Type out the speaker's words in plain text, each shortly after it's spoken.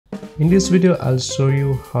In this video, I'll show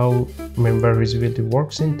you how member visibility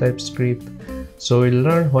works in TypeScript. So we'll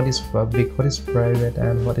learn what is public, what is private,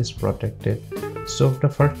 and what is protected. So the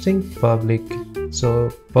first thing, public. So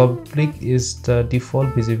public is the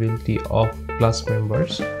default visibility of class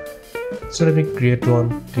members. So let me create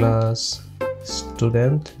one class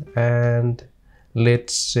student, and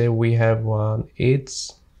let's say we have one age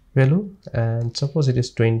value, and suppose it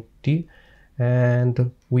is 20,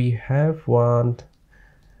 and we have one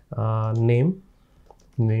name.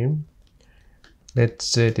 Let's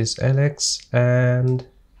say it is Alex, and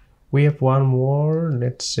we have one more.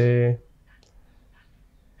 Let's say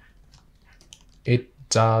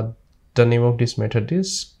the name of this method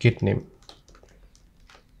is getName,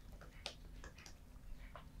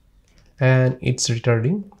 and it's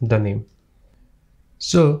returning the name.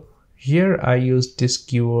 So here I use this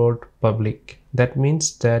keyword public. That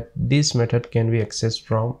means that this method can be accessed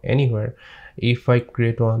from anywhere. If I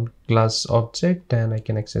create one class object, then I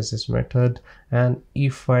can access this method, and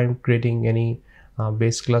if I'm creating any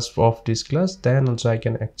base class of this class, then also I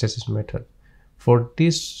can access this method. For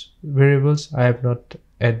these variables, I have not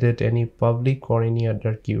added any public or any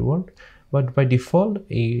other keyword, but by default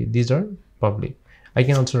these are public. I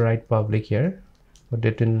can also write public here, but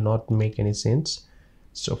that will not make any sense.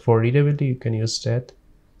 So for readability, you can use that.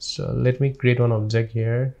 So let me create one object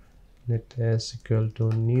here. Let s equal to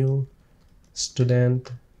new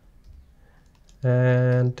student,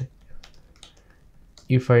 and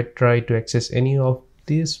if I try to access any of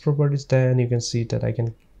these properties, then you can see that I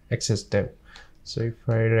can access them. So if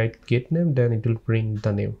I write getName, then it will bring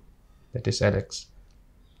the name, that is Alex.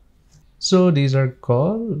 So these are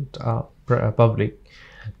called public.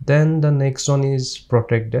 Then the next one is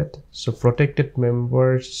protected. So protected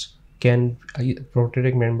members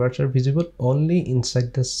are visible only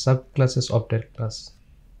inside the subclasses of that class.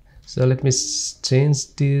 So let me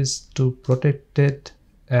change this to protected,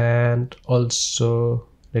 and also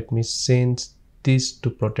let me change this to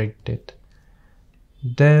protected.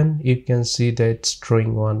 Then you can see that it's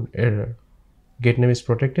throwing one error. GetName is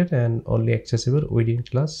protected and only accessible within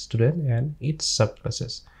class student and its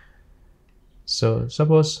subclasses. So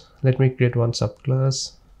suppose, let me create one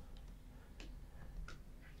subclass.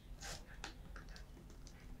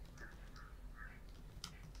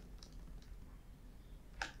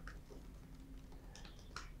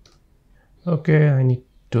 Okay,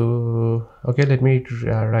 let me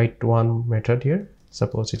write one method here.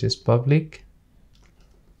 Suppose it is public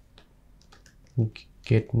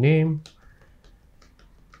getName,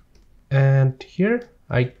 and here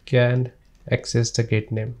I can access the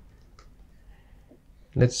getName.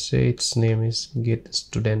 Let's say its name is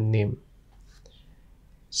getStudentName.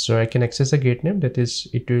 So I can access the getName, that is,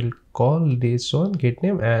 it will call this one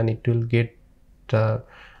getName, and it will get the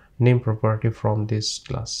name property from this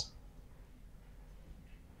class.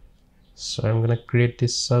 So I'm gonna create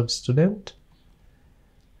this substudent,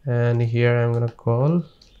 and here I'm gonna call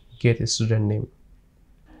getStudentName,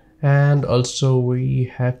 and also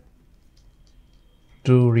we have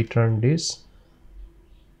to return this.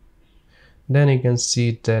 Then you can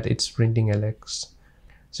see that it's printing Alex.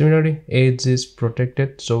 Similarly, age is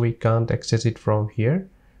protected, so we can't access it from here.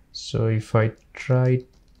 So if I try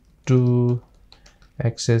to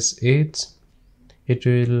access age, it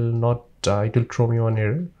will throw me one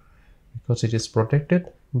error because it is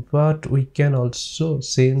protected. But we can also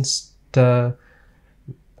change the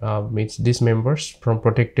these members from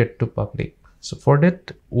protected to public. So for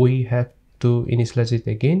that, we have to initialize it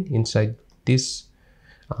again inside this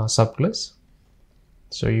subclass.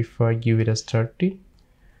 So if I give it as 30,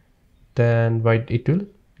 then it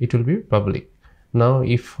will be public. Now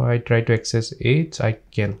if I try to access age, I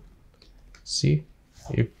can see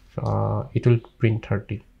if it will print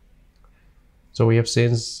 30. So we have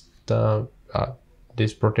changed the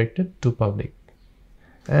this protected to public.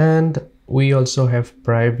 And we also have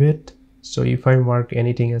private. So if I mark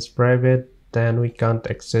anything as private, then we can't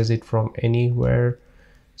access it from anywhere.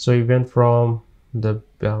 So even from the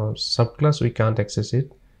subclass, we can't access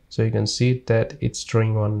it. So you can see that it's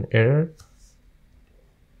throwing one error.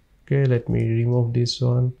 Okay, let me remove this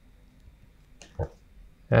one,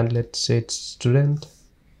 and let's say it's student.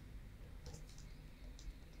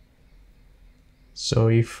 So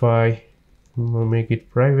if I make it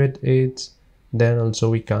private age, then also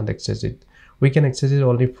we can't access it. We can access it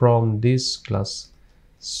only from this class.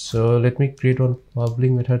 So let me create one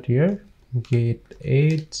public method here,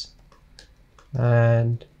 getAge,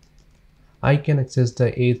 and I can access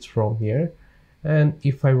the age from here. And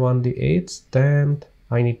if I want the age, then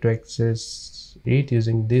I need to access it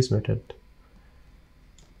using this method,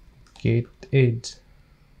 getAge.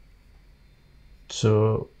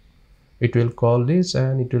 So it will call this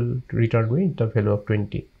and it will return me the value of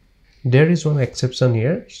 20. There is one exception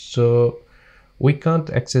here, so we can't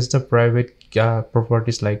access the private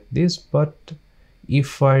properties like this, but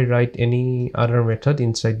if I write any other method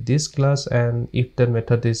inside this class and if the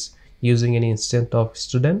method is using any instance of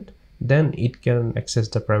student, then it can access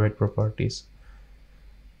the private properties.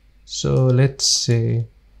 So let's say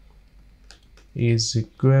is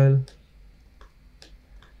equal,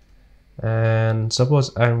 and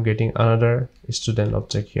suppose I'm getting another student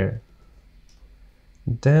object here,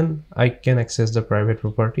 then I can access the private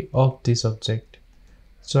property of this object.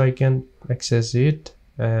 So I can access it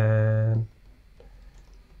and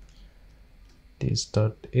this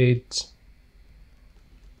dot age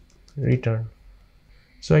return.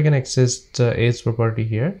 So I can access the age property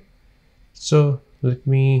here. So let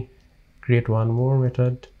me create one more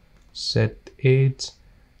method, set age,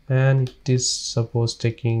 and it is suppose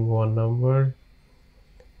taking one number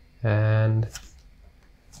and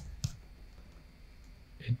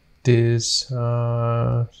it is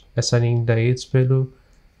assigning the age value.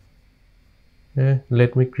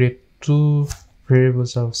 Let me create two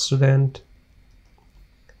variables of student,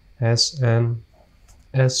 s and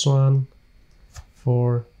s1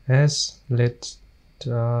 for s. Let's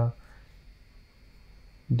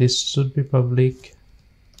this should be public.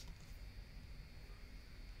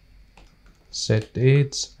 Set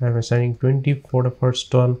age, I'm assigning 20 for the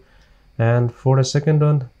first one, and for the second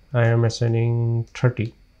one I am assigning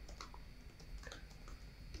 30.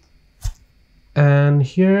 And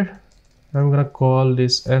here I'm gonna call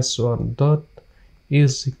this s1 dot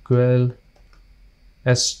is equal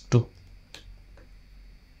s2,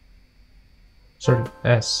 sorry,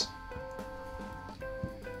 s.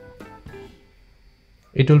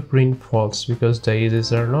 It will print false because the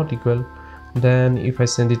ages are not equal. Then if I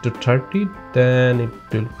send it to 30, then it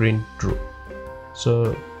will print true.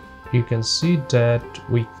 So you can see that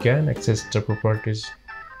we can access the properties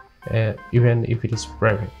even if it is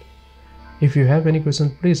private. If you have any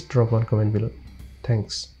question, please drop one comment below.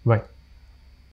 Thanks. Bye.